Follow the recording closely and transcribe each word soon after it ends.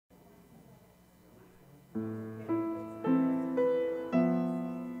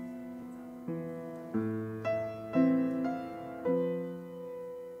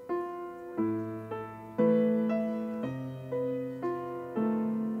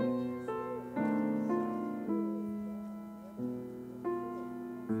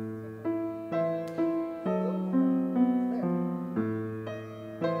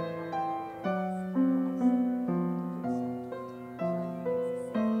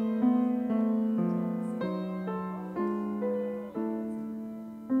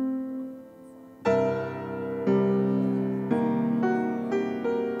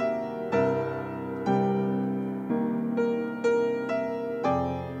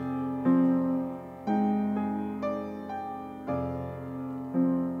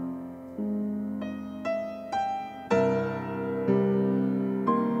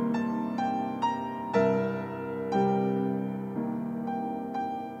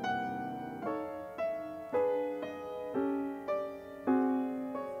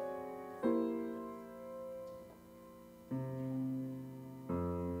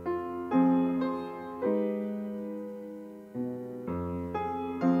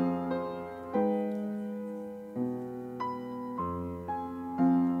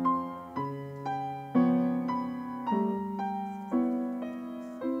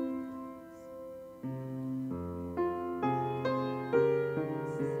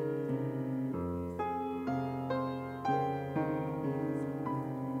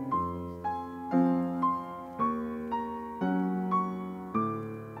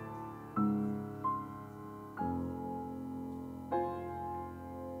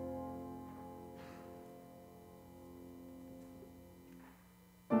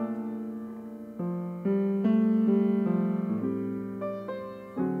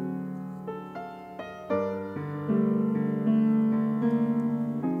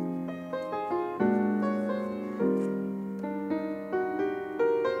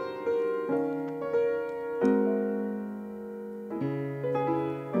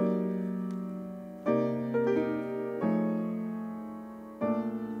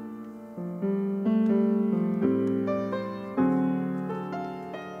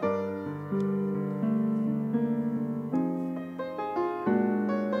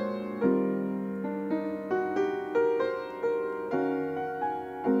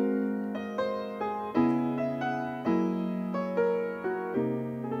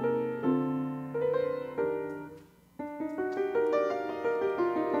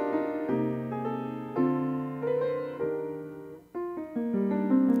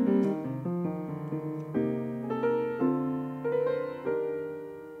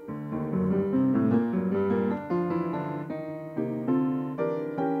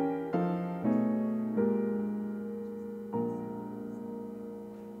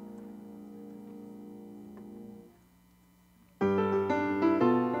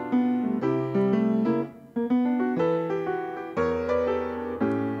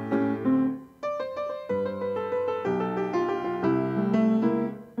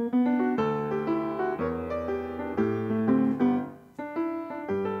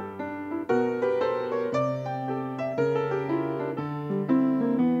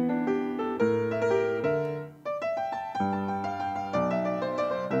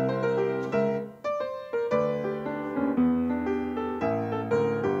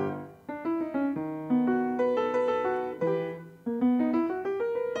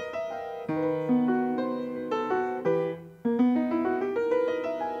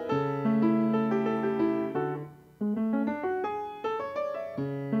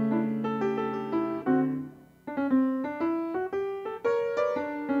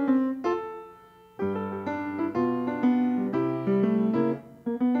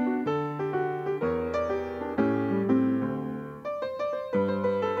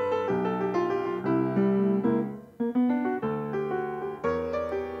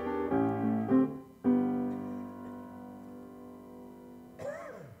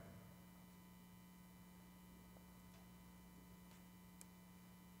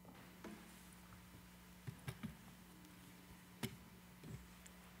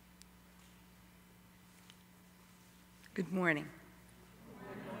Good morning.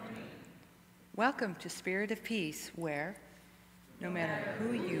 Welcome to Spirit of Peace, where no matter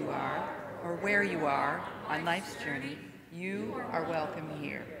who you are or where you are on life's journey, you are welcome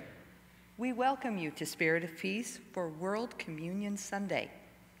here. We welcome you to Spirit of Peace for World Communion Sunday.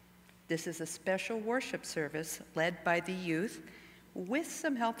 This is a special worship service led by the youth with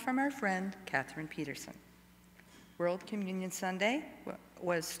some help from our friend Katherine Peterson. World Communion Sunday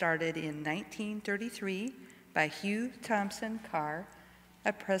was started in 1933 by Hugh Thompson Carr,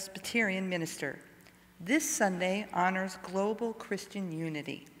 a Presbyterian minister. This Sunday honors global Christian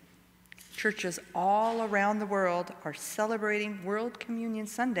unity. Churches all around the world are celebrating World Communion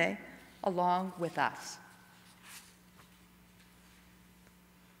Sunday along with us.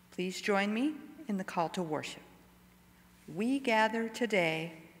 Please join me in the call to worship. We gather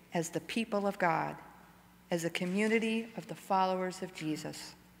today as the people of God, as a community of the followers of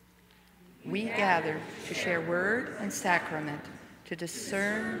Jesus. We gather to share word and sacrament, to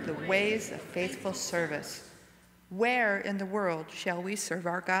discern the ways of faithful service. Where in the world shall we serve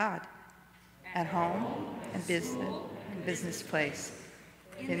our God? At home and business place,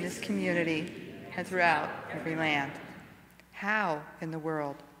 in this community and throughout every land. How in the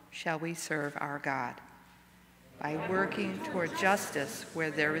world shall we serve our God? By working toward justice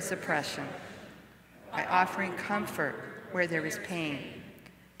where there is oppression, by offering comfort where there is pain,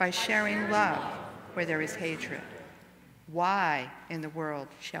 by sharing love where there is hatred. Why in the world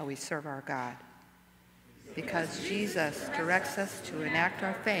shall we serve our God? Because Jesus directs us to enact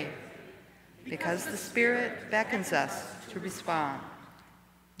our faith, because the Spirit beckons us to respond.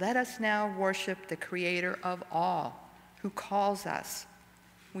 Let us now worship the Creator of all, who calls us.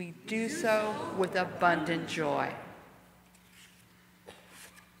 We do so with abundant joy.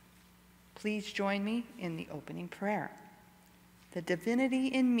 Please join me in the opening prayer. The divinity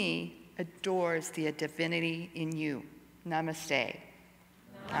in me adores the divinity in you. Namaste.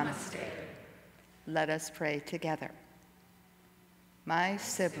 Namaste. Let us pray together. My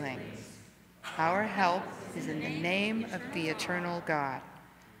siblings, our help is in the name of the eternal God,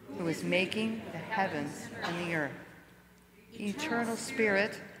 who is making the heavens and the earth. Eternal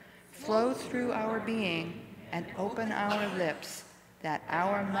Spirit, flow through our being and open our lips, that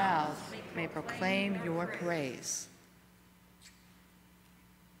our mouths may proclaim your praise.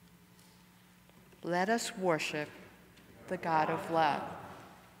 Let us worship the God of love.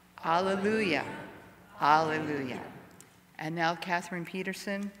 Alleluia, alleluia. And now Katherine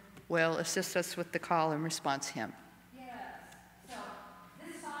Peterson will assist us with the call and response hymn. Yes, so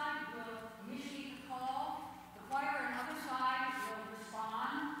this side will initiate the call, the choir and other side will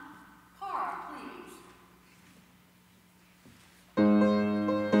respond. Karl, please.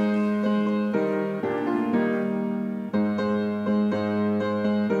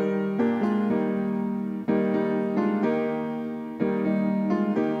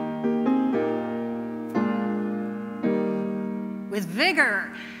 With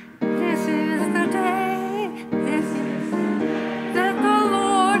vigor. This is the day, that the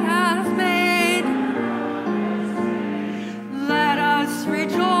Lord has made. Let us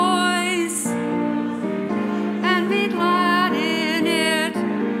rejoice and be glad in it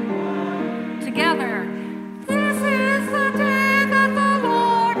together. This is the day that the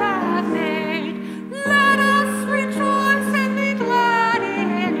Lord has made. Let us rejoice and be glad in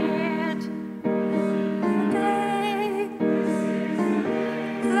it. The day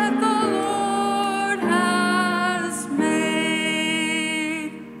that the Lord has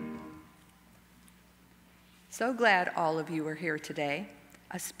made. So glad all of you are here today.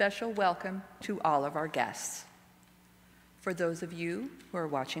 A special welcome to all of our guests. For those of you who are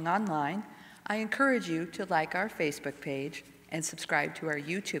watching online, I encourage you to like our Facebook page and subscribe to our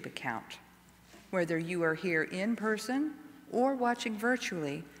YouTube account. Whether you are here in person or watching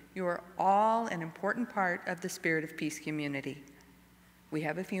virtually, you are all an important part of the Spirit of Peace community. We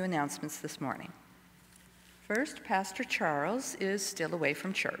have a few announcements this morning. First, Pastor Charles is still away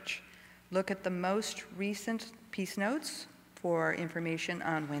from church. Look at the most recent Peace Notes for information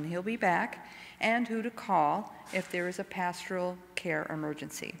on when he'll be back and who to call if there is a pastoral care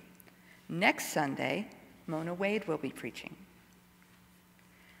emergency. Next Sunday, Mona Wade will be preaching.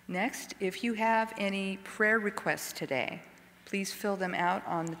 Next, if you have any prayer requests today, please fill them out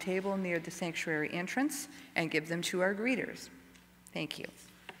on the table near the sanctuary entrance and give them to our greeters. Thank you.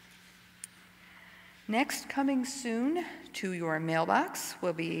 Next, coming soon to your mailbox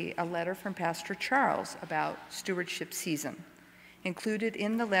will be a letter from Pastor Charles about stewardship season. Included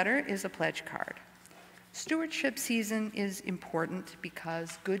in the letter is a pledge card. Stewardship season is important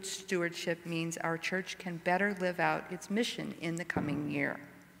because good stewardship means our church can better live out its mission in the coming year.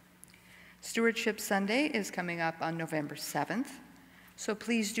 Stewardship Sunday is coming up on November 7th, so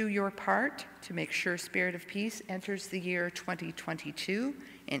please do your part to make sure Spirit of Peace enters the year 2022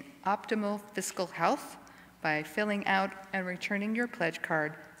 in optimal fiscal health by filling out and returning your pledge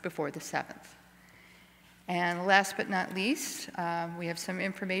card before the 7th. And last but not least, we have some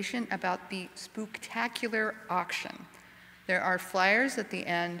information about the Spooktacular auction. There are flyers at the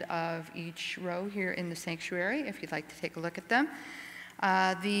end of each row here in the sanctuary if you'd like to take a look at them.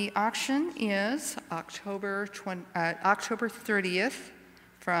 The auction is October 30th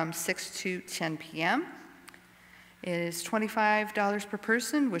from 6 to 10 p.m. It is $25 per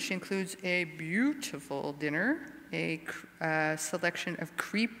person, which includes a beautiful dinner, a selection of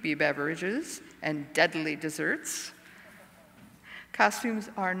creepy beverages, and deadly desserts.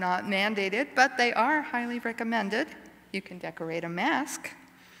 Costumes are not mandated, but they are highly recommended. You can decorate a mask.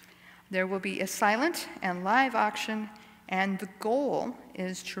 There will be a silent and live auction, and the goal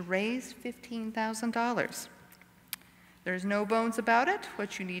is to raise $15,000. There's no bones about it.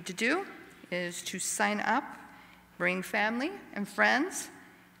 What you need to do is to sign up, bring family and friends.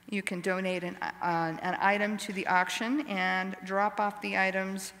 You can donate an item to the auction and drop off the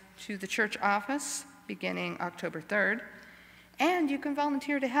items to the church office beginning October 3rd. And you can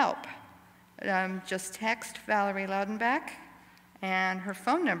volunteer to help. Just text Valerie Loudenbach and her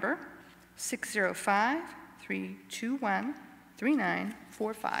phone number,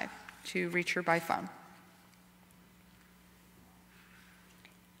 605-321-3945, to reach her by phone.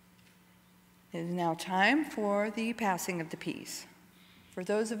 It is now time for the passing of the peace. For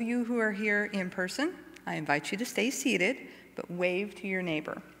those of you who are here in person, I invite you to stay seated, but wave to your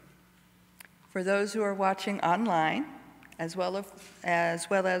neighbor. For those who are watching online, as well as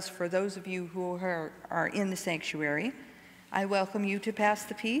for those of you who are in the sanctuary, I welcome you to pass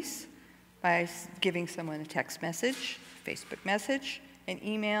the peace by giving someone a text message, Facebook message, an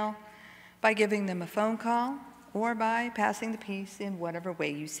email, by giving them a phone call, or by passing the peace in whatever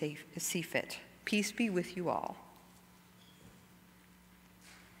way you see fit. Peace be with you all.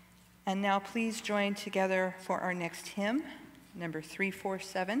 And now please join together for our next hymn, number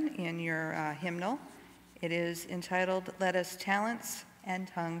 347 in your hymnal. It is entitled, "Let Us Talents and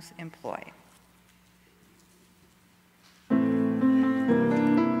Tongues Employ."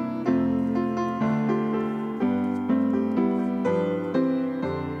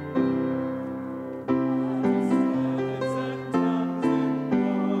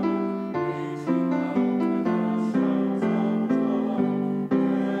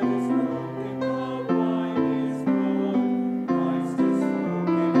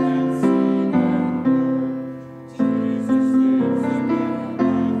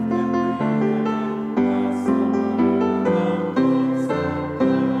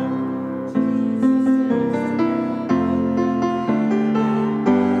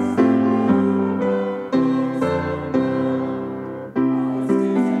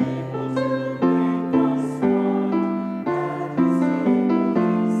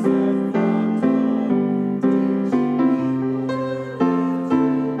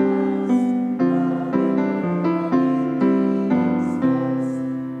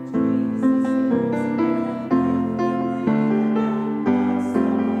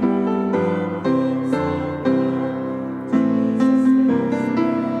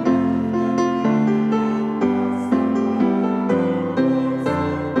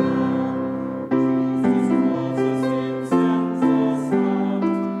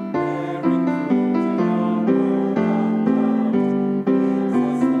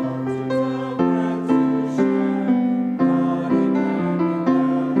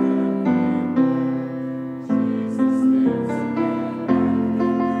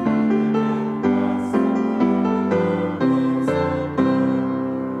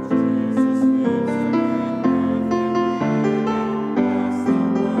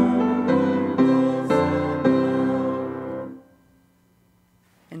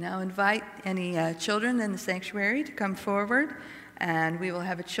 Invite any children in the sanctuary to come forward, and we will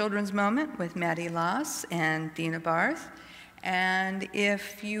have a children's moment with Maddie Loss and Dina Barth. And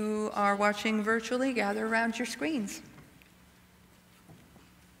if you are watching virtually, gather around your screens.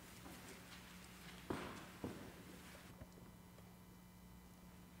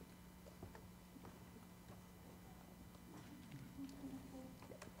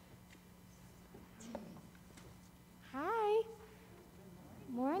 Hi.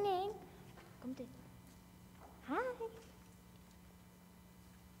 Morning. Come to. Hi.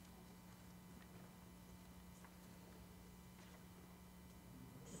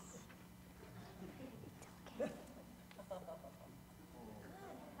 It's okay.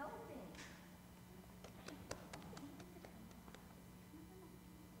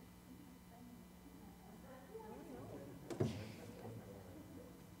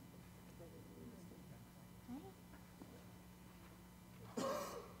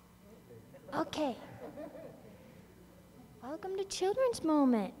 Okay. Welcome to Children's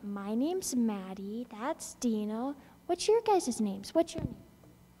Moment. My name's Maddie. That's Dina. What's your guys' names? What's your name?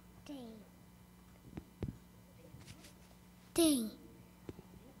 Ding.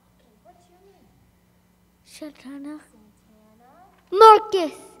 Okay, what's your name? Santana. Santana.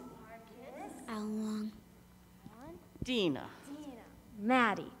 Marcus. Marcus. Alwan. Dina. Dina.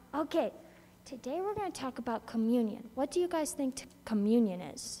 Maddie. Okay, today we're going to talk about communion. What do you guys think communion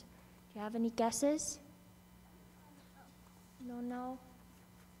is? Do you have any guesses? No?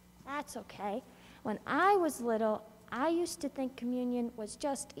 That's okay. When I was little, I used to think communion was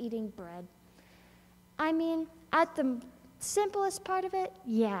just eating bread. I mean, at the simplest part of it,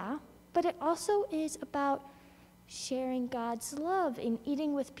 yeah, but it also is about sharing God's love and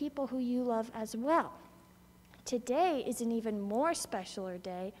eating with people who you love as well. Today is an even more specialer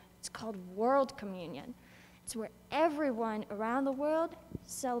day. It's called World Communion. It's where everyone around the world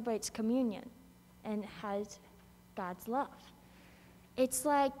celebrates communion and has God's love. It's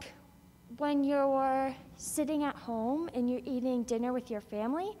like when you're sitting at home and you're eating dinner with your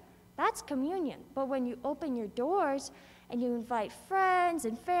family, that's communion. But when you open your doors and you invite friends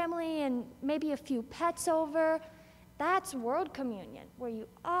and family and maybe a few pets over, that's World Communion, where you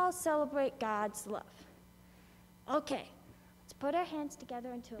all celebrate God's love. Okay, let's put our hands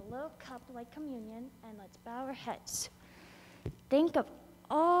together into a little cup like communion, and let's bow our heads. Think of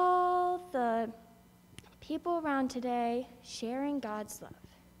all the people around today sharing God's love.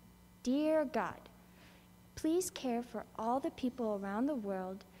 Dear God, please care for all the people around the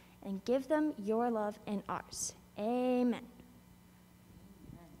world and give them your love and ours. Amen.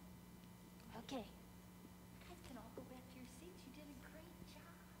 Okay. You guys can all go back to your seats. You did a great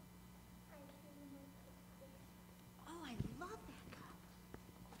job. Oh, I love that cup.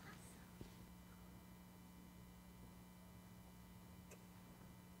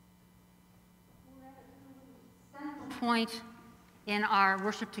 Awesome. Point in our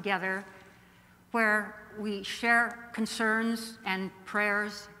worship together where we share concerns and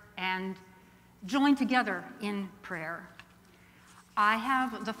prayers and join together in prayer. I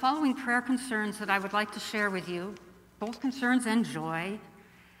have the following prayer concerns that I would like to share with you, both concerns and joy.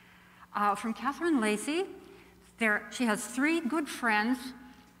 From Catherine Lacey, she has 3 good friends.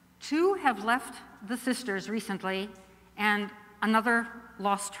 2 have left the sisters recently, and another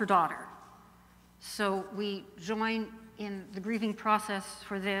lost her daughter. So we join in the grieving process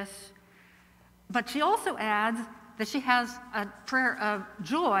for this. But she also adds that she has a prayer of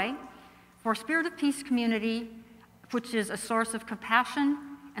joy for Spirit of Peace community, which is a source of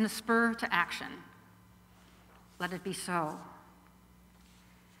compassion and a spur to action. Let it be so.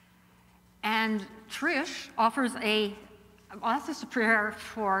 And Trish offers a prayer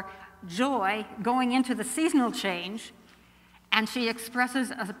for joy going into the seasonal change, and she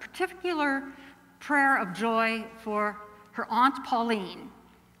expresses a particular prayer of joy for her Aunt Pauline,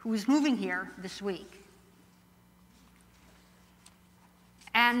 who is moving here this week.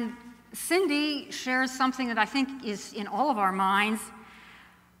 And Cindy shares something that I think is in all of our minds.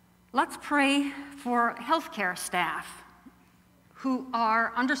 Let's pray for healthcare staff who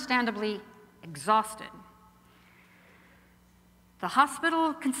are understandably exhausted. The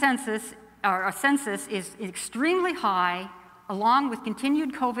hospital census is extremely high, along with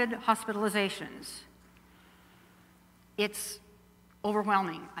continued COVID hospitalizations. It's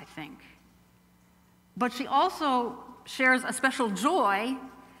overwhelming, I think. But she also shares a special joy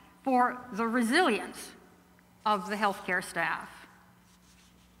for the resilience of the healthcare staff.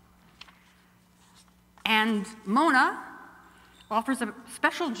 And Mona offers a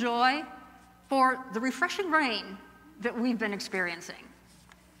special joy for the refreshing rain that we've been experiencing.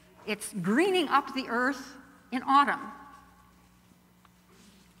 It's greening up the earth in autumn.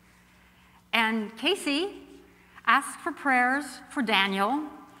 And Casey asked for prayers for Daniel,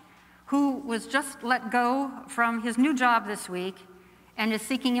 who was just let go from his new job this week and is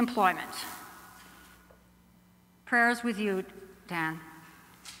seeking employment. Prayers with you, Dan.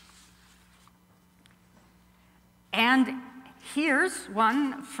 And here's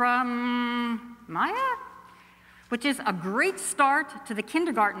one from Maya, which is a great start to the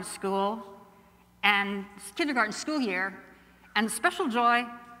kindergarten school year, and special joy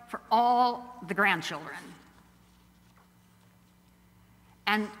for all the grandchildren.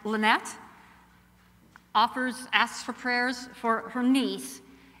 And Lynette asks for prayers for her niece.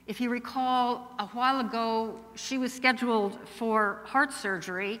 If you recall, a while ago, she was scheduled for heart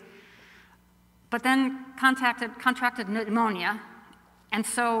surgery, but then contracted pneumonia, and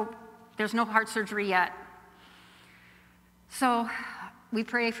so there's no heart surgery yet. So we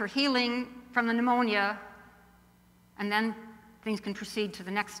pray for healing from the pneumonia, and then things can proceed to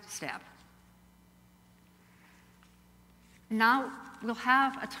the next step. Now we'll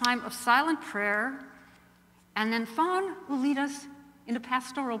have a time of silent prayer, and then Fawn will lead us into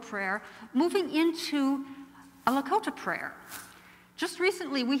pastoral prayer, moving into a Lakota prayer. Just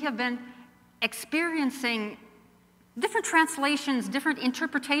recently, we have been experiencing different translations, different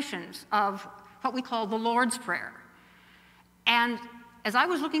interpretations of what we call the Lord's Prayer. And as I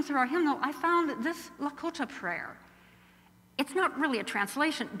was looking through our hymnal, I found that this Lakota prayer, it's not really a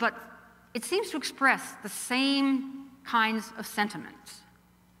translation, but it seems to express the same kinds of sentiments.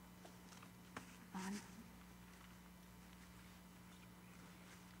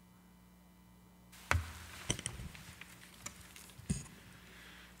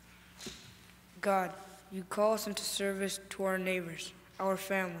 God, you call us into service to our neighbors, our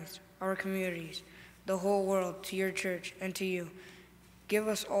families, our communities, the whole world, to your church and to you. Give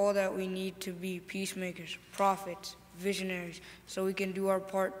us all that we need to be peacemakers, prophets, visionaries, so we can do our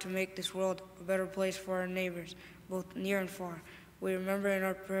part to make this world a better place for our neighbors, both near and far. We remember in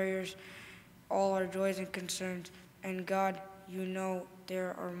our prayers all our joys and concerns, and God, you know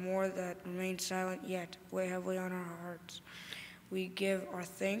there are more that remain silent yet weigh heavily on our hearts. We give our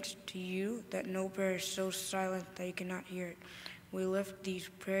thanks to you that no prayer is so silent that you cannot hear it. We lift these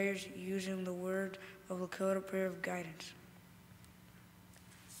prayers using the word of Lakota prayer of guidance.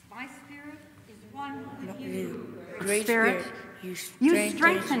 My spirit is one with you. Great Spirit, you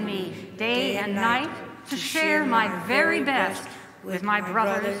strengthen me day and night to share my very best with my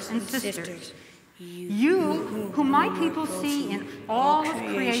brothers and sisters. You, whom my people see in all of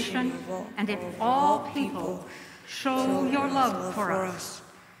creation and in all people, show your love for us.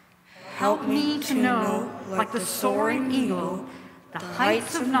 Help me to know, like the soaring eagle, the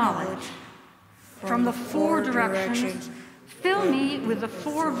heights of knowledge. From the four directions, fill me with the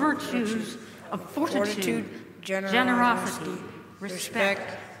four virtues of fortitude, generosity,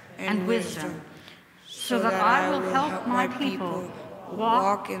 respect, and wisdom, so that I will help my people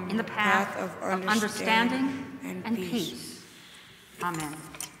walk in the path of understanding and peace. Amen.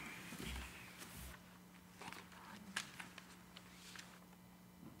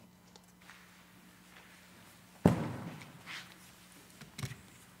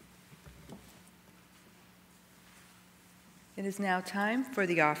 It is now time for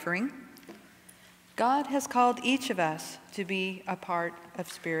the offering. God has called each of us to be a part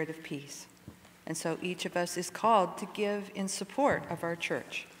of Spirit of Peace, and so each of us is called to give in support of our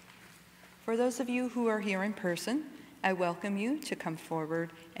church. For those of you who are here in person, I welcome you to come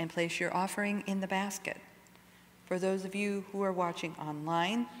forward and place your offering in the basket. For those of you who are watching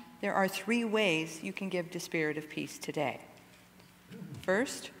online, there are 3 ways you can give to Spirit of Peace today.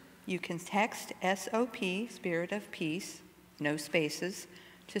 First, you can text SOP, Spirit of Peace, no spaces,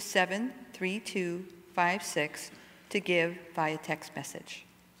 to 73256 to give via text message.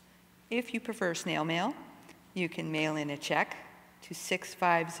 If you prefer snail mail, you can mail in a check to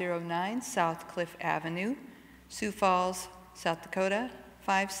 6509 South Cliff Avenue, Sioux Falls, South Dakota,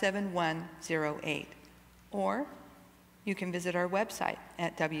 57108. Or you can visit our website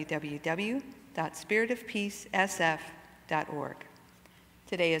at www.spiritofpeacesf.org.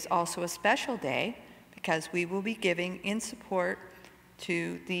 Today is also a special day because we will be giving in support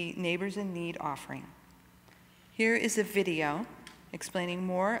to the Neighbors in Need offering. Here is a video explaining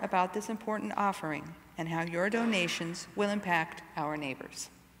more about this important offering and how your donations will impact our neighbors.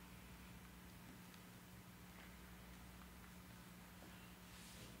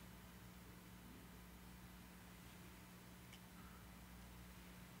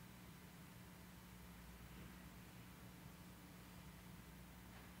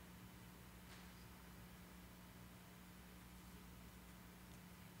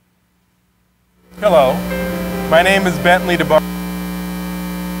 Hello, my name is Bentley DeLaban.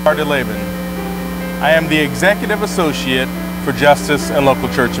 I am the Executive Associate for Justice and Local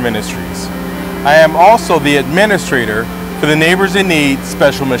Church Ministries. I am also the Administrator for the Neighbors in Need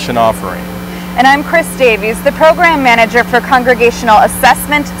Special Mission Offering. And I'm Chris Davies, the Program Manager for Congregational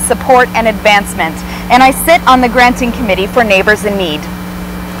Assessment, Support, and Advancement, and I sit on the Granting Committee for Neighbors in Need.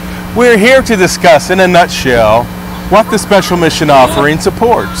 We're here to discuss in a nutshell what the Special Mission Offering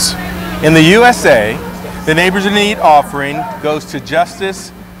supports. In the USA, the Neighbors in Need offering goes to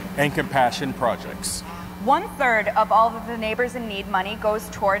justice and compassion projects. 1/3 of all of the Neighbors in Need money goes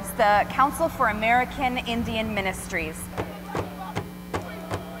towards the Council for American Indian Ministries.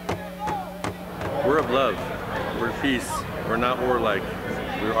 We're of love, we're of peace, we're not warlike.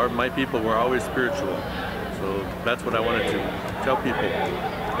 My people were always spiritual. So that's what I wanted to tell people,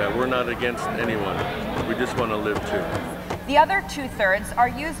 that we're not against anyone. We just want to live too. The other 2/3 are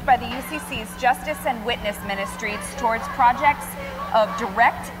used by the UCC's Justice and Witness Ministries towards projects of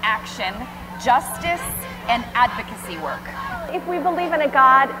direct action, justice, and advocacy work. if we believe in a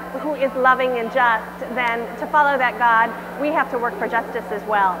God who is loving and just, then to follow that God, we have to work for justice as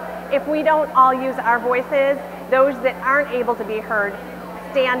well. If we don't all use our voices, those that aren't able to be heard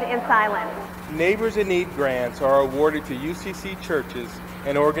stand in silence. Neighbors in Need grants are awarded to UCC churches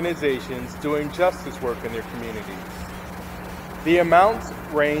and organizations doing justice work in their communities. The amounts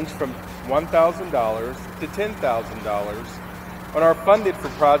range from $1,000 to $10,000 and are funded for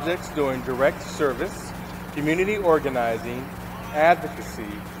projects doing direct service, community organizing, advocacy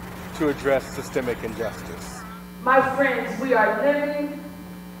to address systemic injustice. My friends, we are living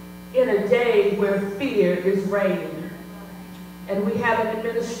in a day where fear is reigning, and we have an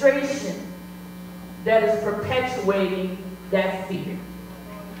administration that is perpetuating that fear.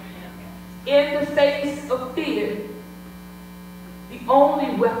 In the face of fear, the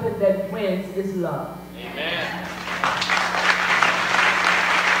only weapon that wins is love. Amen.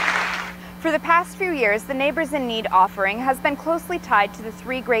 For the past few years, the Neighbors in Need offering has been closely tied to the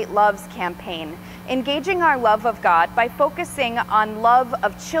Three Great Loves campaign, engaging our love of God by focusing on love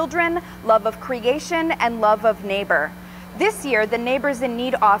of children, love of creation, and love of neighbor. This year, the Neighbors in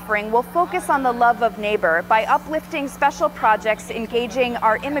Need offering will focus on the love of neighbor by uplifting special projects engaging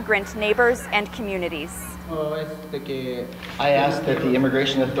our immigrant neighbors and communities. I ask that the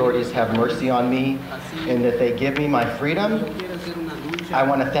immigration authorities have mercy on me and that they give me my freedom. I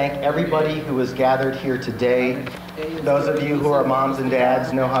want to thank everybody who is gathered here today. Those of you who are moms and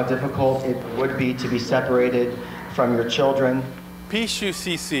dads know how difficult it would be to be separated from your children. Peace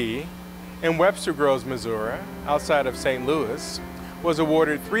UCC in Webster Groves, Missouri, outside of St. Louis, was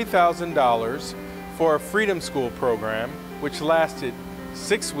awarded $3,000 for a Freedom School program, which lasted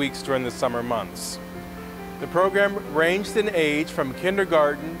 6 weeks during the summer months. The program ranged in age from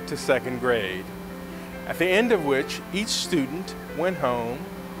kindergarten to 2nd grade, at the end of which each student went home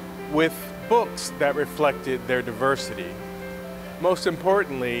with books that reflected their diversity. Most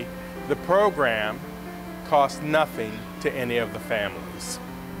importantly, the program cost nothing to any of the families.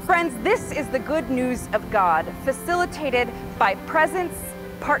 Friends, this is the good news of God, facilitated by presence,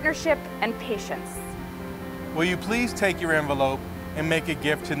 partnership, and patience. Will you please take your envelope and make a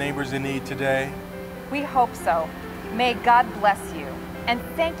gift to Neighbors in Need today? We hope so. May God bless you, and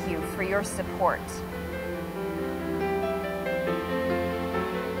thank you for your support.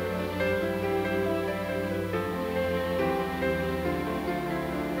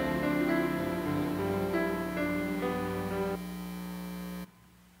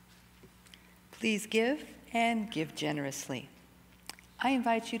 Please give and give generously. I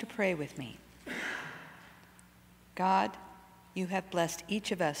invite you to pray with me. God, you have blessed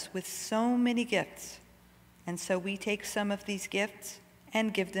each of us with so many gifts, and so we take some of these gifts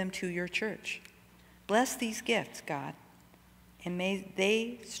and give them to your church. Bless these gifts, God, and may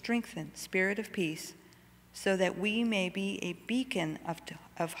they strengthen spirit of peace so that we may be a beacon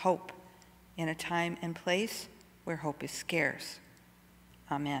of hope in a time and place where hope is scarce.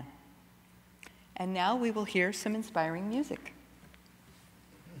 Amen. And now we will hear some inspiring music.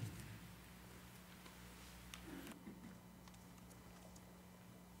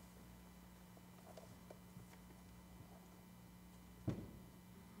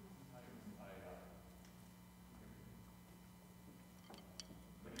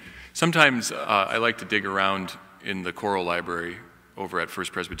 Sometimes I like to dig around in the choral library over at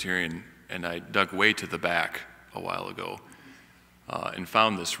First Presbyterian, and I dug way to the back a while ago and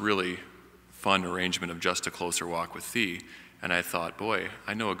found this really fun arrangement of Just a Closer Walk with Thee, and I thought, boy,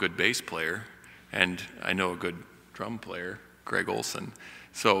 I know a good bass player, and I know a good drum player, Greg Olsen,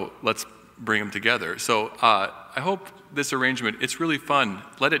 so let's bring them together. So I hope this arrangement, it's really fun.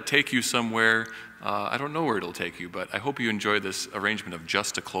 Let it take you somewhere. I don't know where it'll take you, but I hope you enjoy this arrangement of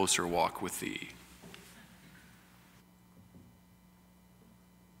Just a Closer Walk with Thee.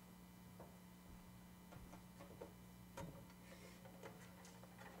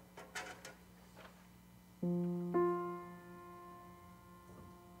 Jesus.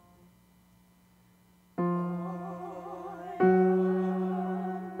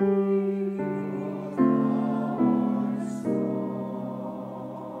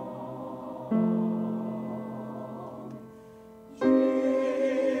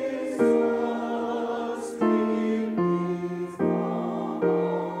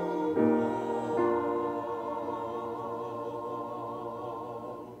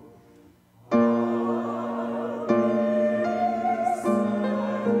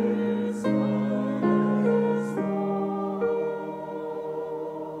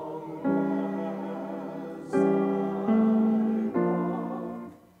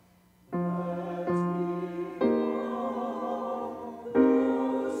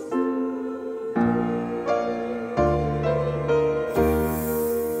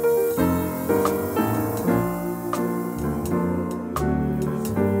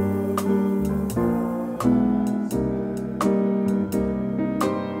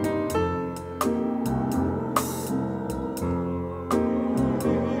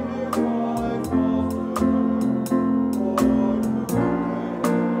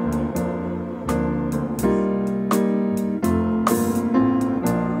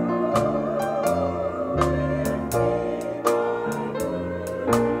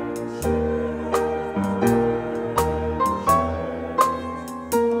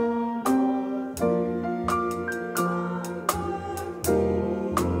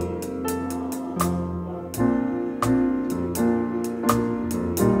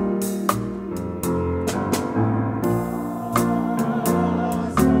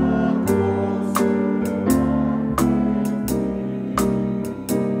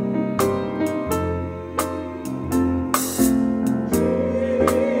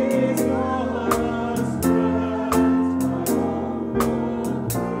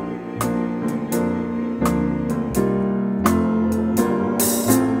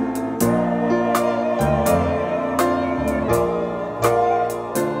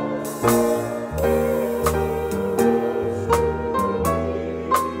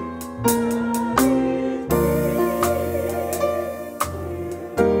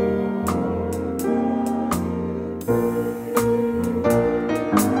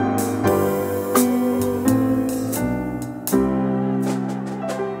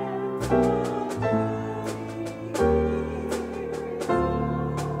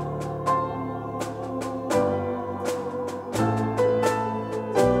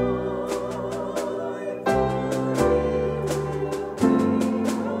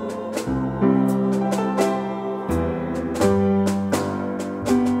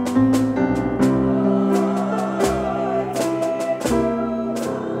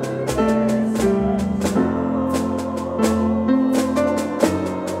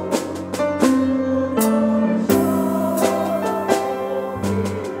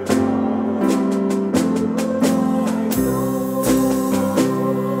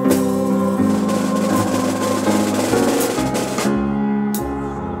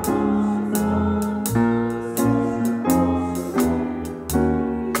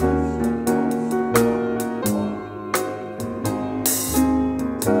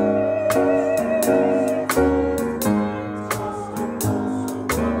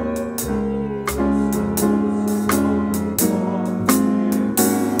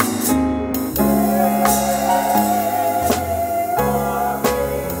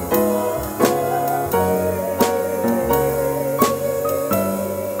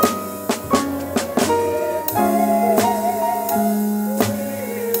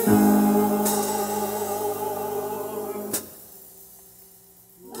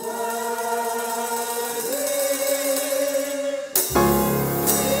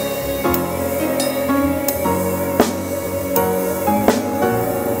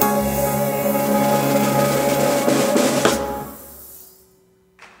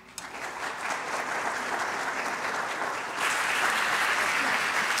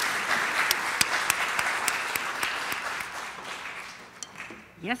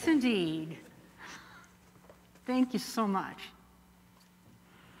 Yes, indeed. Thank you so much.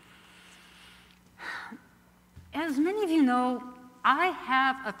 As many of you know, I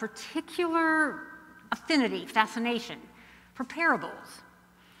have a particular affinity, fascination for parables.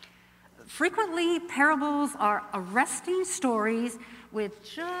 Frequently, parables are arresting stories with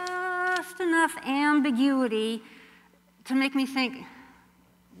just enough ambiguity to make me think,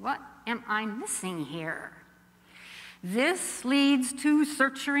 what am I missing here? This leads to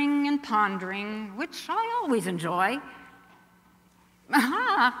searching and pondering, which I always enjoy.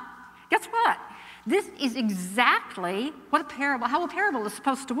 Aha! Guess what? This is exactly how a parable is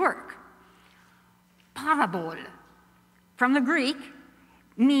supposed to work. Parabol, from the Greek,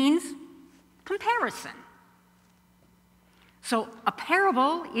 means comparison. So a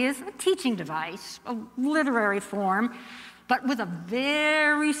parable is a teaching device, a literary form, but with a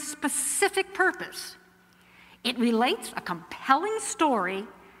very specific purpose. It relates a compelling story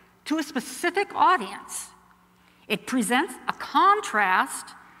to a specific audience. It presents a contrast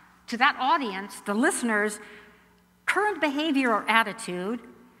to that audience, the listener's current behavior or attitude,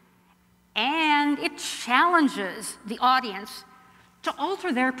 and it challenges the audience to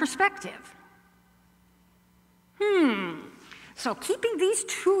alter their perspective. So keeping these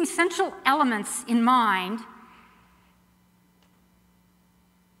two essential elements in mind,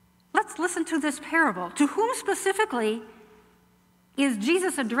 let's listen to this parable. To whom specifically is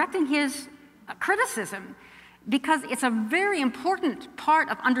Jesus directing his criticism? Because it's a very important part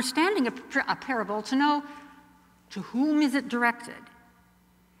of understanding a parable to know to whom is it directed.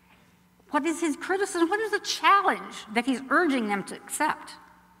 What is his criticism? What is the challenge that he's urging them to accept?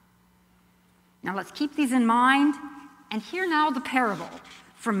 Now let's keep these in mind and hear now the parable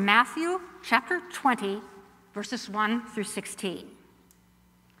from Matthew chapter 20, verses 1 through 16.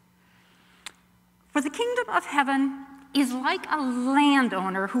 For the kingdom of heaven is like a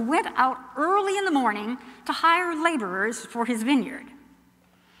landowner who went out early in the morning to hire laborers for his vineyard.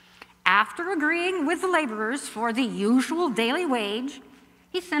 After agreeing with the laborers for the usual daily wage,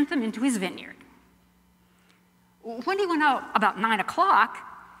 he sent them into his vineyard. When he went out about 9 o'clock,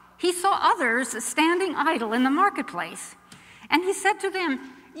 he saw others standing idle in the marketplace, and he said to them,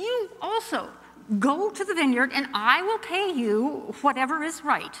 "You also go to the vineyard, and I will pay you whatever is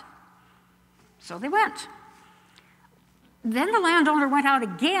right." So they went. Then the landowner went out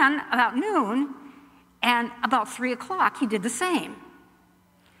again about noon, and about 3 o'clock he did the same.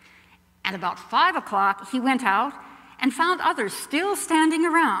 And about 5 o'clock he went out and found others still standing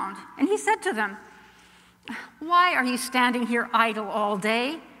around. And he said to them, "Why are you standing here idle all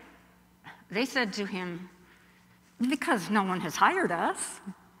day?" They said to him, "Because no one has hired us."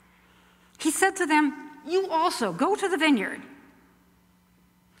 He said to them, "You also go to the vineyard."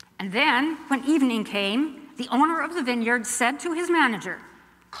 And then, when evening came, the owner of the vineyard said to his manager,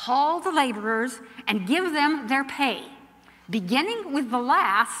 "Call the laborers and give them their pay, beginning with the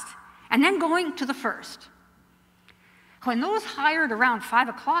last and then going to the first." When those hired around 5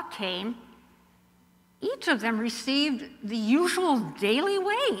 o'clock came, each of them received the usual daily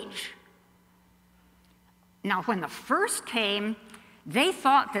wage. Now, when the first came, they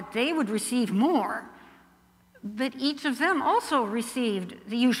thought that they would receive more, but each of them also received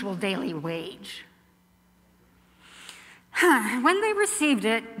the usual daily wage. When they received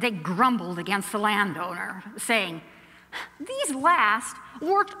it, they grumbled against the landowner, saying, "These last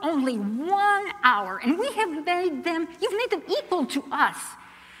worked only 1 hour, and you've made them equal to us,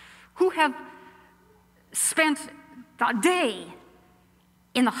 who have spent the day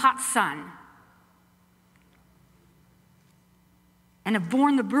in the hot sun and have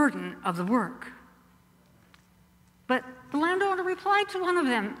borne the burden of the work." But the landowner replied to one of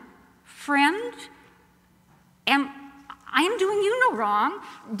them, "Friend, I am doing you no wrong.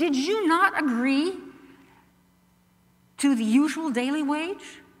 Did you not agree to the usual daily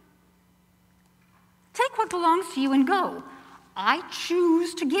wage? Take what belongs to you and go. I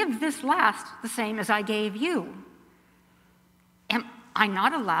choose to give this last the same as I gave you. Am I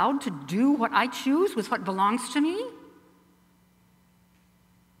not allowed to do what I choose with what belongs to me?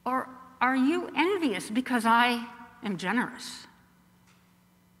 Or are you envious because I am generous?"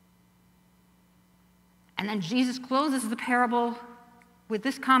 And then Jesus closes the parable with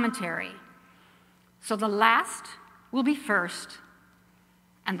this commentary. "So the last will be first,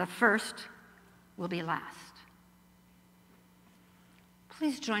 and the first will be last."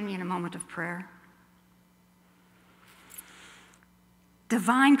 Please join me in a moment of prayer.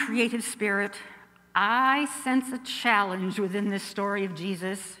 Divine Creative Spirit, I sense a challenge within this story of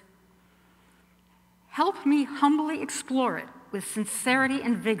Jesus. Help me humbly explore it with sincerity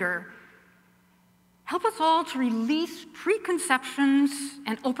and vigor. Help us all to release preconceptions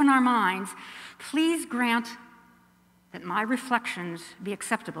and open our minds. Please grant that my reflections be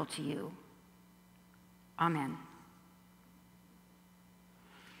acceptable to you. Amen.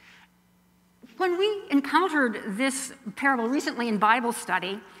 When we encountered this parable recently in Bible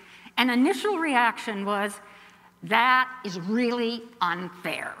study, an initial reaction was, that is really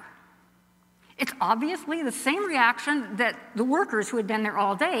unfair. It's obviously the same reaction that the workers who had been there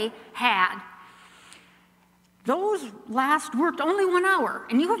all day had. Those last worked only 1 hour,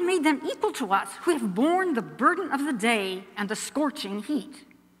 and you have made them equal to us, who have borne the burden of the day and the scorching heat.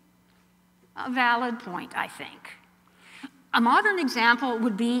 A valid point, I think. A modern example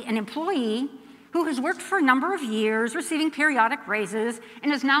would be an employee who has worked for a number of years, receiving periodic raises,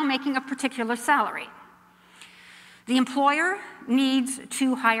 and is now making a particular salary. The employer needs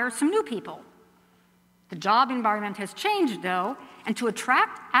to hire some new people. The job environment has changed, though, and to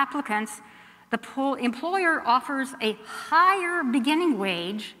attract applicants, the employer offers a higher beginning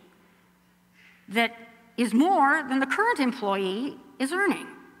wage that is more than the current employee is earning.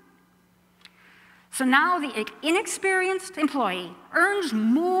 So now the inexperienced employee earns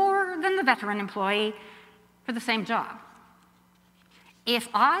more than the veteran employee for the same job. If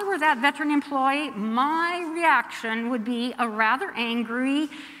I were that veteran employee, my reaction would be a rather angry,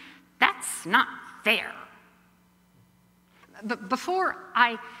 that's not fair. But before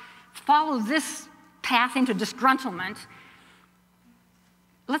I follow this path into disgruntlement,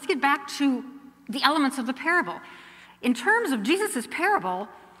 let's get back to the elements of the parable. In terms of Jesus' parable,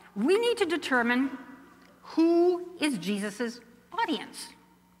 we need to determine who is Jesus' audience.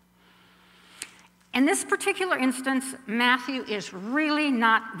 In this particular instance, Matthew is really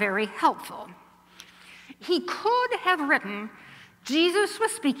not very helpful. He could have written, Jesus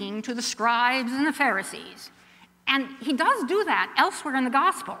was speaking to the scribes and the Pharisees, and he does do that elsewhere in the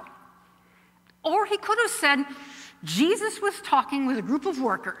gospel. Or he could have said, Jesus was talking with a group of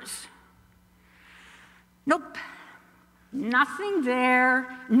workers. Nope, nothing there,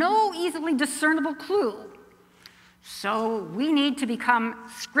 no easily discernible clue. So we need to become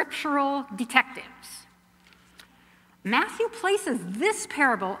scriptural detectives. Matthew places this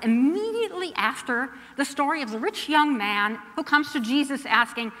parable immediately after the story of the rich young man who comes to Jesus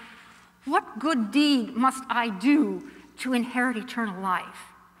asking, what good deed must I do to inherit eternal life?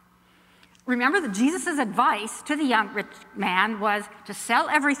 Remember that Jesus' advice to the young rich man was to sell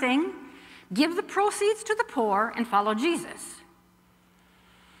everything, give the proceeds to the poor, and follow Jesus.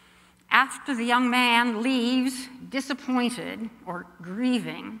 After the young man leaves, disappointed or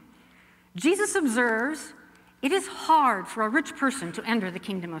grieving, Jesus observes, it is hard for a rich person to enter the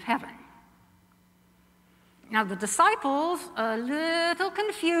kingdom of heaven. Now the disciples, a little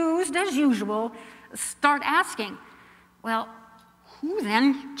confused as usual, start asking, well, who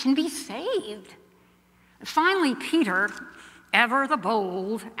then can be saved? Finally, Peter, ever the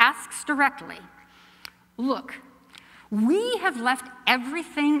bold, asks directly, look, we have left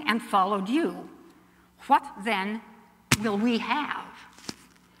everything and followed you. What then will we have?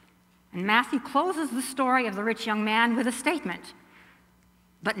 And Matthew closes the story of the rich young man with a statement,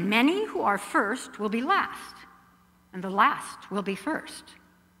 but many who are first will be last, and the last will be first.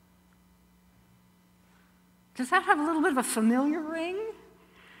 Does that have a little bit of a familiar ring?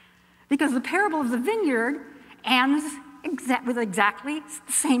 Because the parable of the vineyard ends with exactly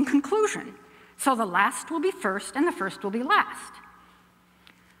the same conclusion. So the last will be first and the first will be last.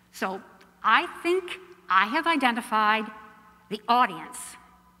 So I think I have identified the audience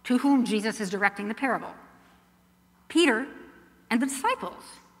to whom Jesus is directing the parable. Peter and the disciples.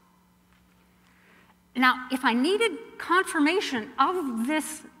 Now, if I needed confirmation of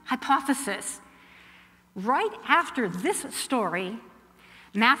this hypothesis, right after this story,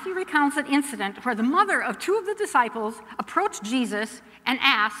 Matthew recounts an incident where the mother of two of the disciples approached Jesus and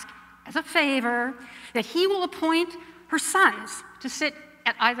asked, as a favor, that he will appoint her sons to sit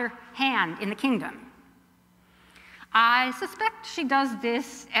at either hand in the kingdom. I suspect she does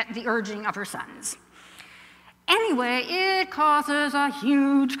this at the urging of her sons. Anyway, it causes a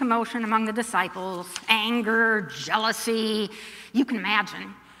huge commotion among the disciples, anger, jealousy, you can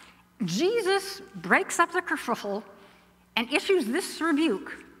imagine. Jesus breaks up the kerfuffle and issues this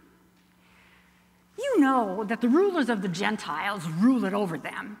rebuke. You know that the rulers of the Gentiles rule it over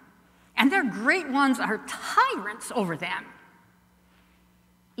them, and their great ones are tyrants over them.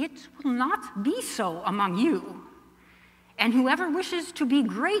 It will not be so among you, and whoever wishes to be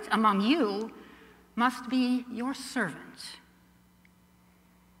great among you must be your servant.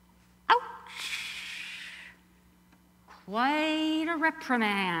 Ouch! Quite a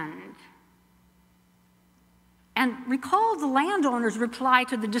reprimand. And recall the landowner's reply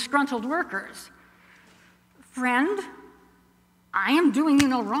to the disgruntled workers. Friend, I am doing you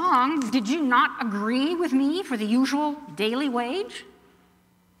no wrong. Did you not agree with me for the usual daily wage?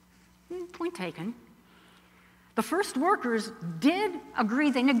 Point taken. The first workers did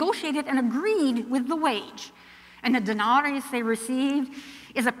agree. They negotiated and agreed with the wage. And the denarius they received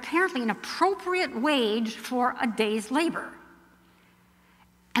is apparently an appropriate wage for a day's labor.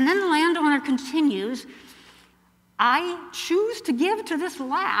 And then the landowner continues, I choose to give to this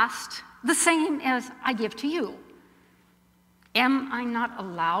last the same as I give to you. Am I not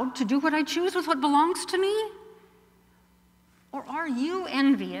allowed to do what I choose with what belongs to me? Or are you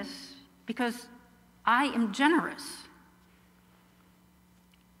envious because I am generous?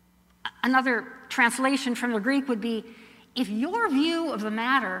 Another translation from the Greek would be, if your view of the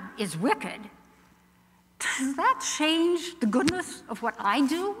matter is wicked, does that change the goodness of what I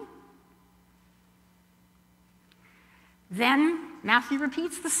do? Then Matthew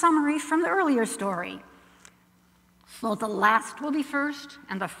repeats the summary from the earlier story. So the last will be first,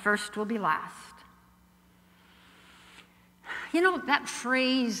 and the first will be last. You know, that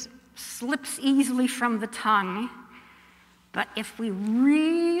phrase slips easily from the tongue, but if we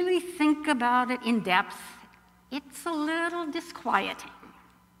really think about it in depth, it's a little disquieting.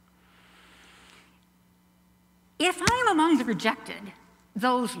 If I am among the rejected,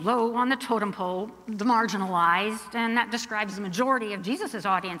 those low on the totem pole, the marginalized, and that describes the majority of Jesus'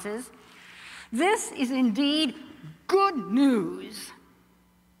 audiences, this is indeed good news.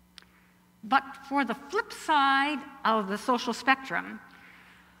 But for the flip side of the social spectrum,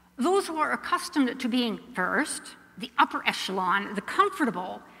 those who are accustomed to being first, the upper echelon, the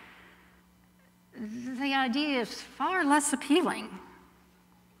comfortable, the idea is far less appealing.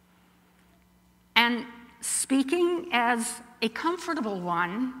 And speaking as a comfortable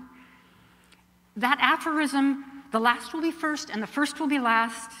one, that aphorism, the last will be first and the first will be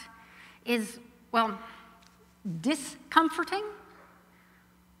last, is, well, discomforting.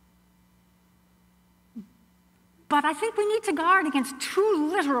 But I think we need to guard against too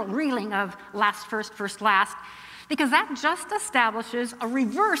literal reeling of last first last, because that just establishes a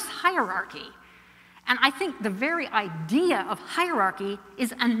reverse hierarchy. And I think the very idea of hierarchy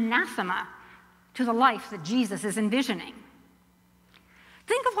is anathema to the life that Jesus is envisioning.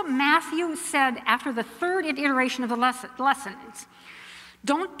 Think of what Matthew said after the third iteration of the lessons.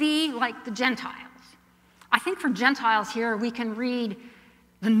 Don't be like the Gentiles. I think for Gentiles here, we can read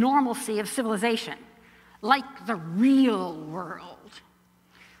the normalcy of civilization, like the real world,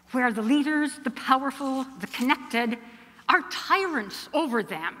 where the leaders, the powerful, the connected, are tyrants over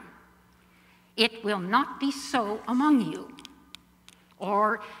them. It will not be so among you,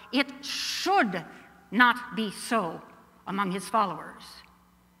 or it should not be so among his followers.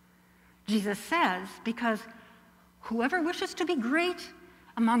 Jesus says, because whoever wishes to be great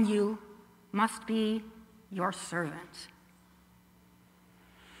among you must be your servant.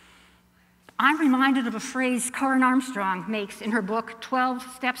 I'm reminded of a phrase Karen Armstrong makes in her book, 12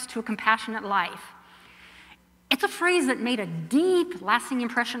 Steps to a Compassionate Life. It's a phrase that made a deep, lasting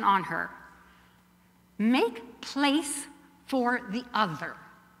impression on her. Make place for the other.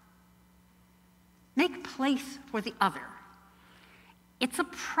 Make place for the other. It's a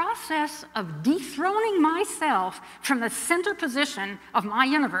process of dethroning myself from the center position of my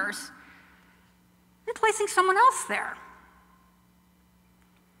universe and placing someone else there.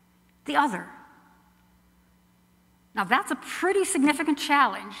 The other. Now that's a pretty significant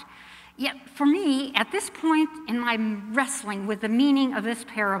challenge. Yet for me, at this point in my wrestling with the meaning of this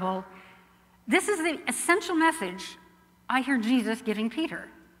parable, this is the essential message I hear Jesus giving Peter.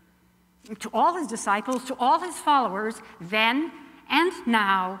 To all his disciples, to all his followers, then and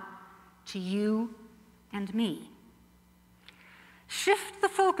now, to you and me. Shift the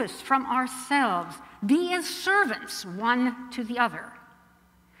focus from ourselves. Be as servants one to the other.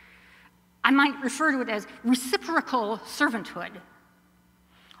 I might refer to it as reciprocal servanthood.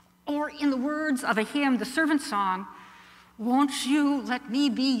 Or in the words of a hymn, the servant song, won't you let me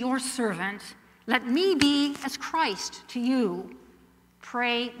be your servant? Let me be as Christ to you.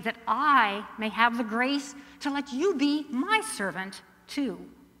 Pray that I may have the grace to let you be my servant too.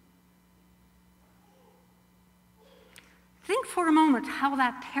 Think for a moment how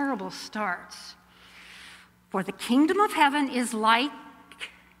that parable starts. For the kingdom of heaven is like.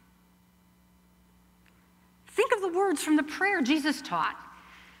 Think of the words from the prayer Jesus taught,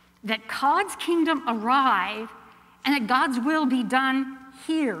 that God's kingdom arrive and that God's will be done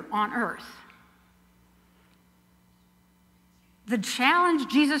here on earth. The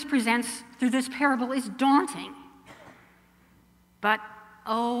challenge Jesus presents through this parable is daunting. But,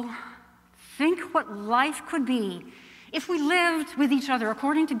 oh, think what life could be if we lived with each other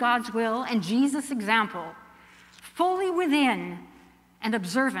according to God's will and Jesus' example, fully within and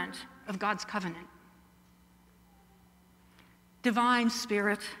observant of God's covenant. Divine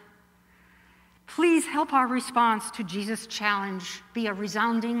Spirit, please help our response to Jesus' challenge be a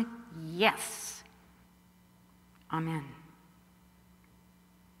resounding yes. Amen.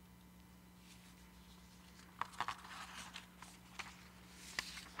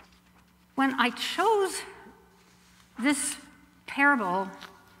 When I chose this parable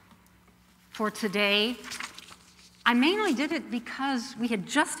for today, I mainly did it because we had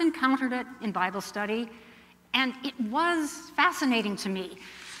just encountered it in Bible study, and it was fascinating to me.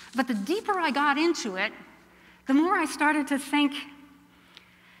 But the deeper I got into it, the more I started to think,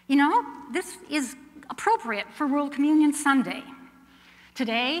 you know, this is appropriate for World Communion Sunday.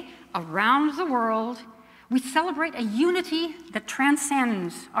 Today, around the world, we celebrate a unity that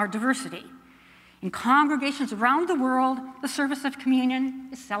transcends our diversity. In congregations around the world, the service of communion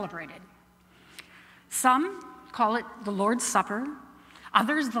is celebrated. Some call it the Lord's Supper,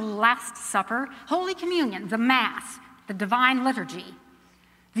 others the Last Supper, Holy Communion, the Mass, the Divine Liturgy,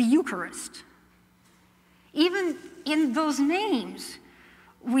 the Eucharist. Even in those names,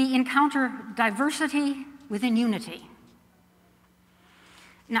 we encounter diversity within unity.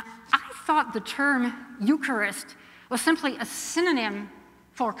 Now, I thought the term Eucharist was simply a synonym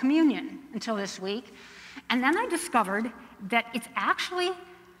for communion until this week, and then I discovered that it's actually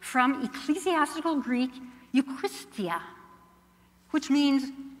from ecclesiastical Greek Eucharistia, which means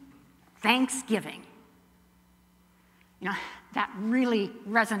thanksgiving. You know, that really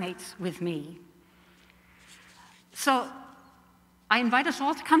resonates with me. So I invite us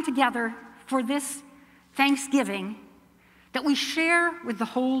all to come together for this Thanksgiving that we share with the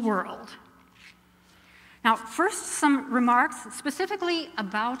whole world. Now, first, some remarks specifically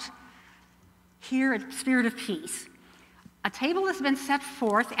about here at Spirit of Peace. A table has been set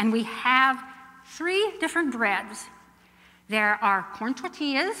forth, and we have 3 different breads. There are corn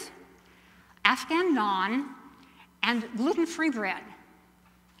tortillas, Afghan naan, and gluten-free bread.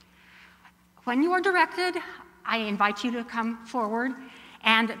 When you are directed, I invite you to come forward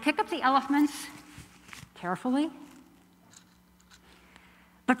and pick up the elements carefully.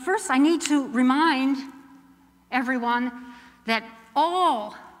 But first, I need to remind everyone that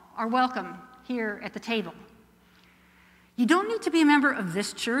all are welcome here at the table. You don't need to be a member of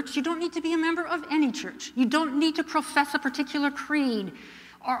this church. You don't need to be a member of any church. You don't need to profess a particular creed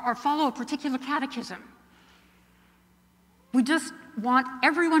or follow a particular catechism. We just want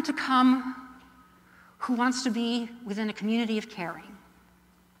everyone to come who wants to be within a community of caring.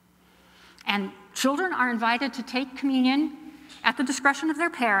 And children are invited to take communion at the discretion of their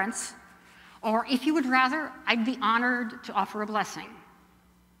parents, or if you would rather, I'd be honored to offer a blessing.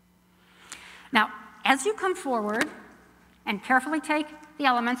 Now, as you come forward and carefully take the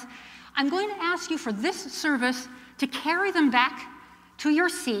elements, I'm going to ask you for this service to carry them back to your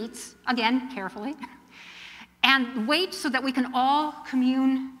seats, again, carefully, and wait so that we can all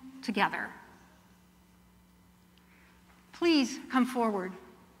commune together. Please come forward.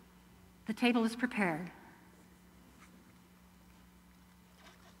 The table is prepared.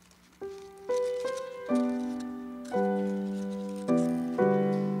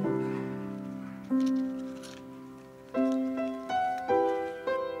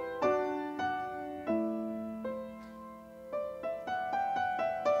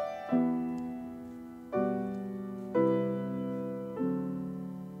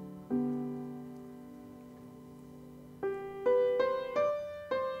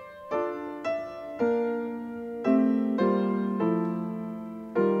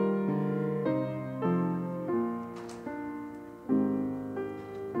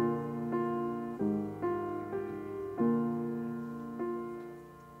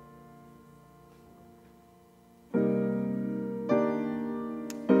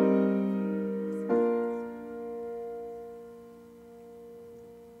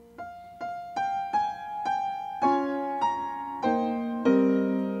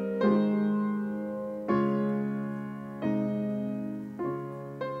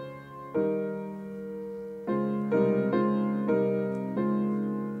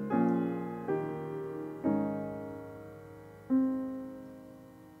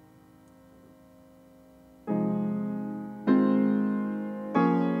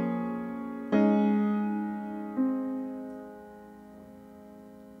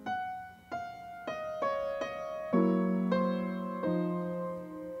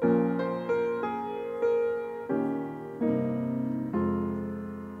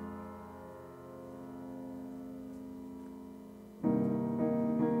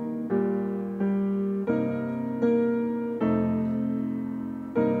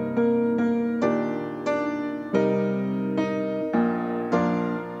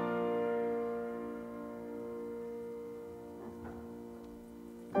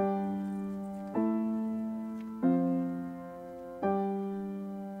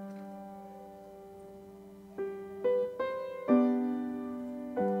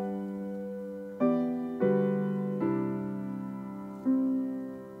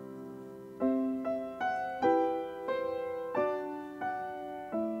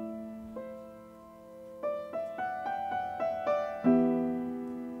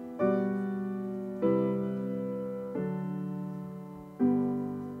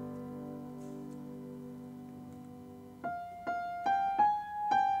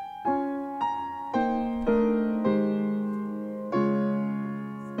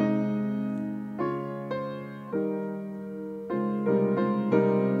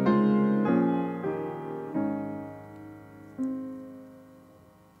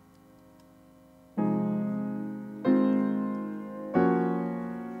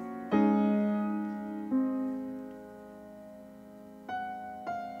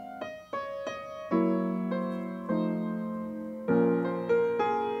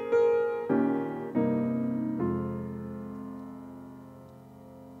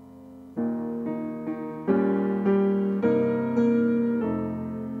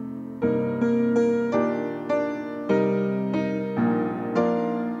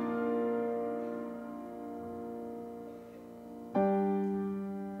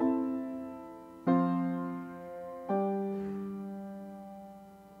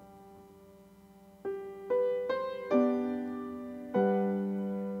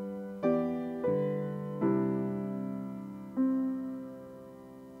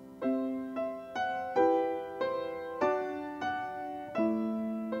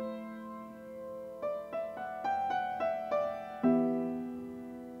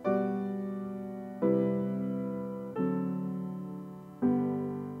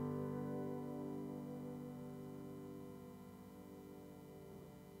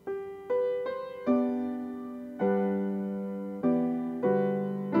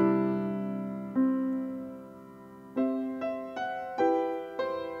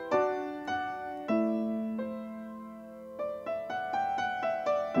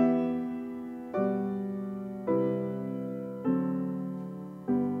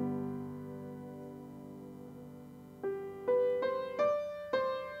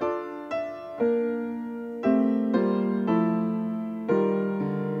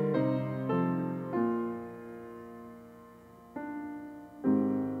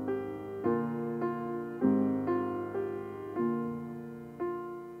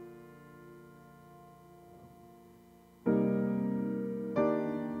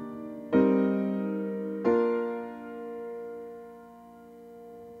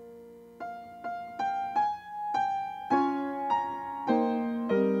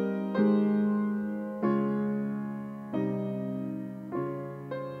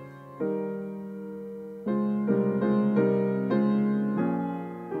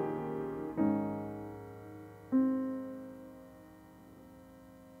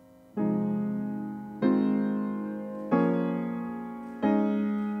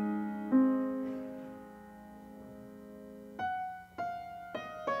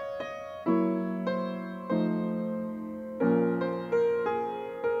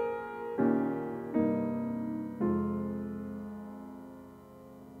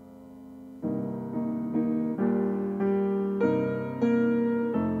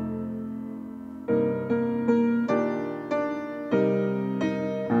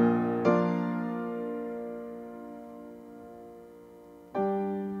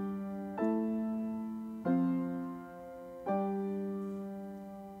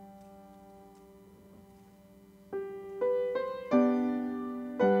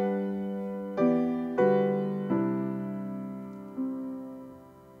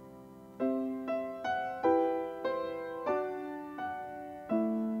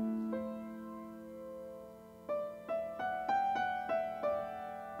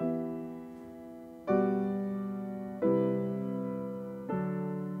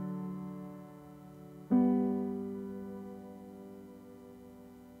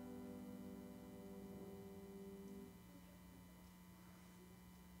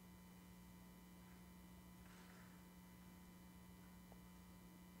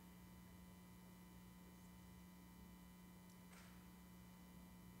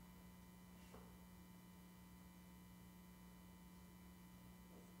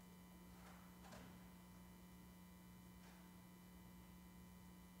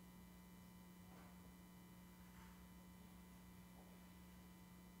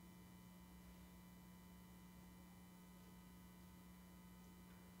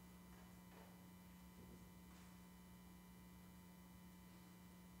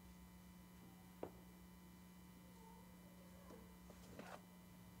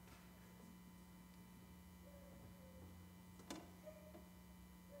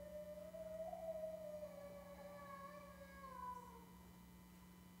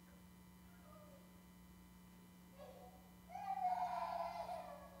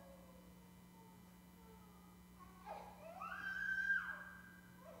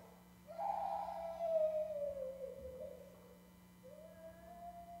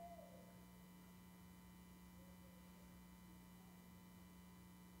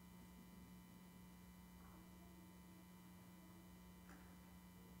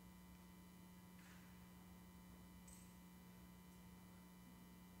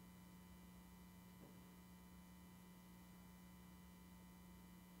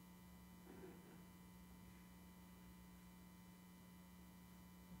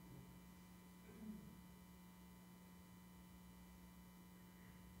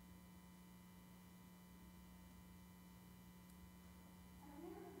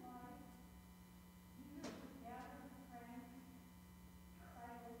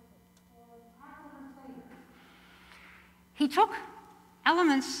 he took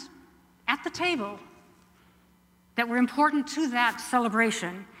elements at the table that were important to that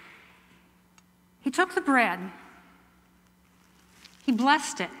celebration. He took the bread, he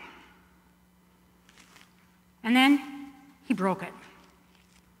blessed it, and then he broke it.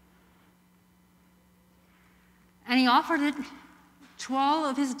 And he offered it to all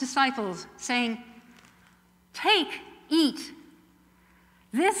of his disciples, saying, "Take, eat.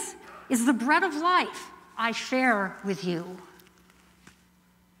 This is the bread of life I share with you."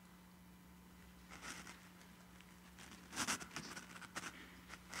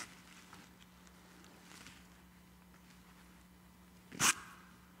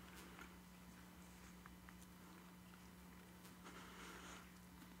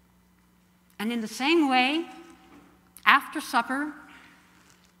 And in the same way, after supper,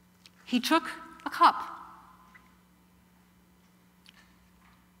 he took a cup,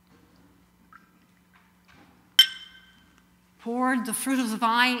 poured the fruit of the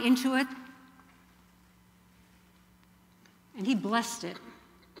vine into it, and he blessed it.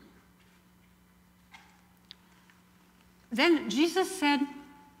 Then Jesus said,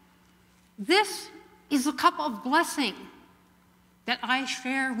 "This is the cup of blessing that I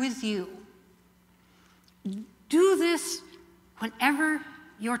share with you. Do this whenever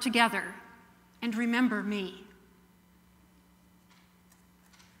you're together, and remember me."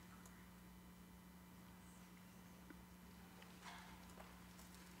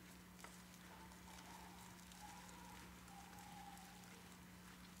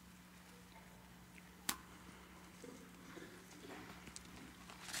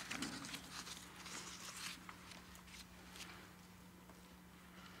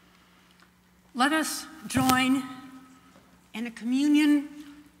 Let us join in a communion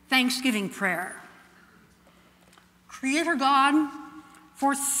thanksgiving prayer. Creator God,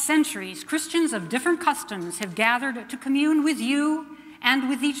 for centuries, Christians of different customs have gathered to commune with you and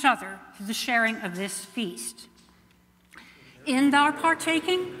with each other through the sharing of this feast. In our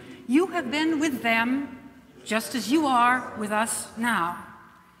partaking, you have been with them just as you are with us now.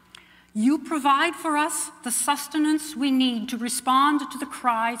 You provide for us the sustenance we need to respond to the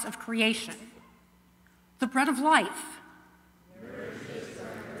cries of creation. The bread of life,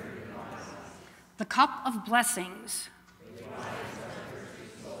 the cup of blessings,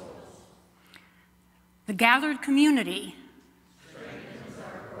 the gathered community.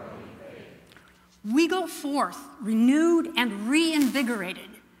 We go forth renewed and reinvigorated.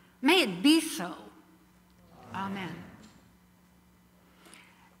 May it be so. Amen.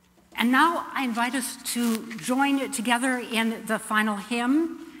 And now I invite us to join together in the final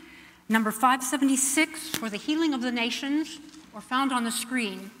hymn, number 576, for the healing of the nations, or found on the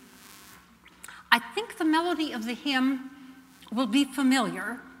screen. I think the melody of the hymn will be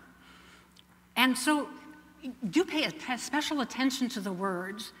familiar, and so do pay special attention to the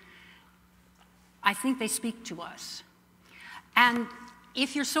words. I think they speak to us. And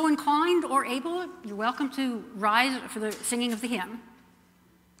if you're so inclined or able, you're welcome to rise for the singing of the hymn.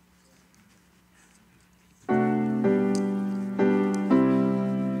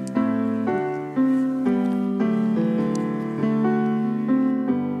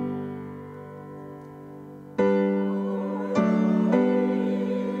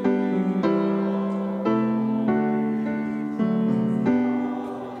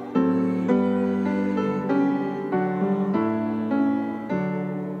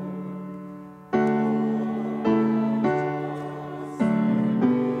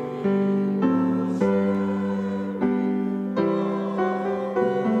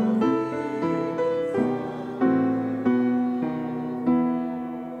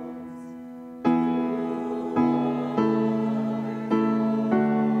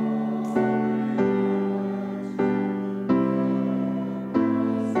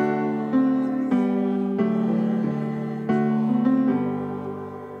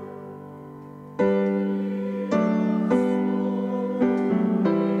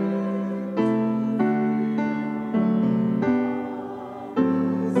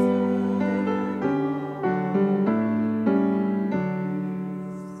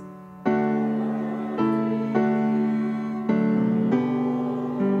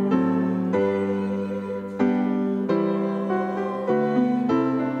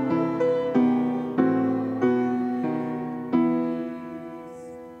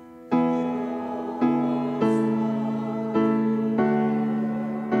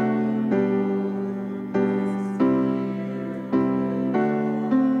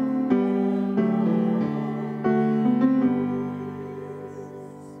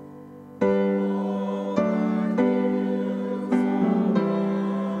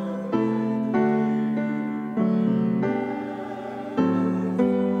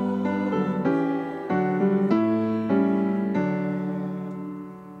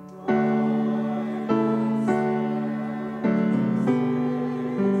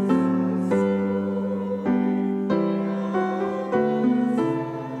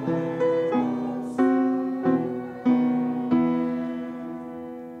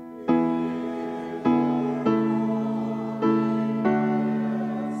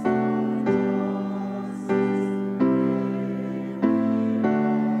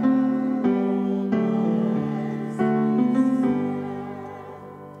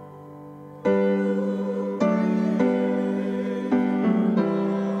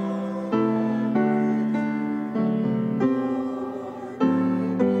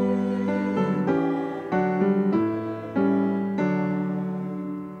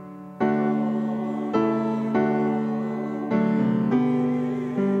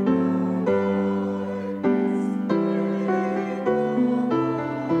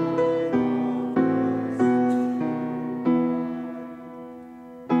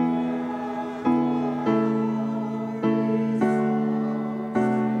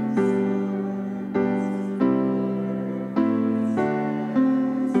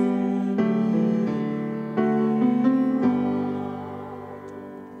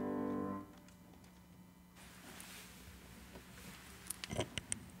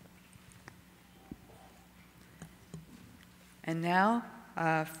 And now,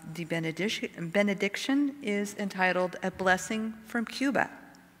 the benediction is entitled A Blessing from Cuba.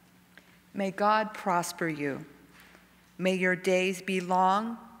 May God prosper you. May your days be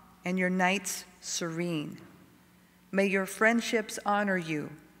long and your nights serene. May your friendships honor you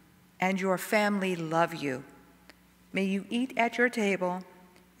and your family love you. May you eat at your table,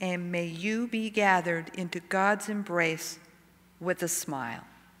 and may you be gathered into God's embrace with a smile.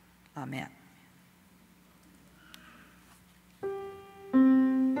 Amen.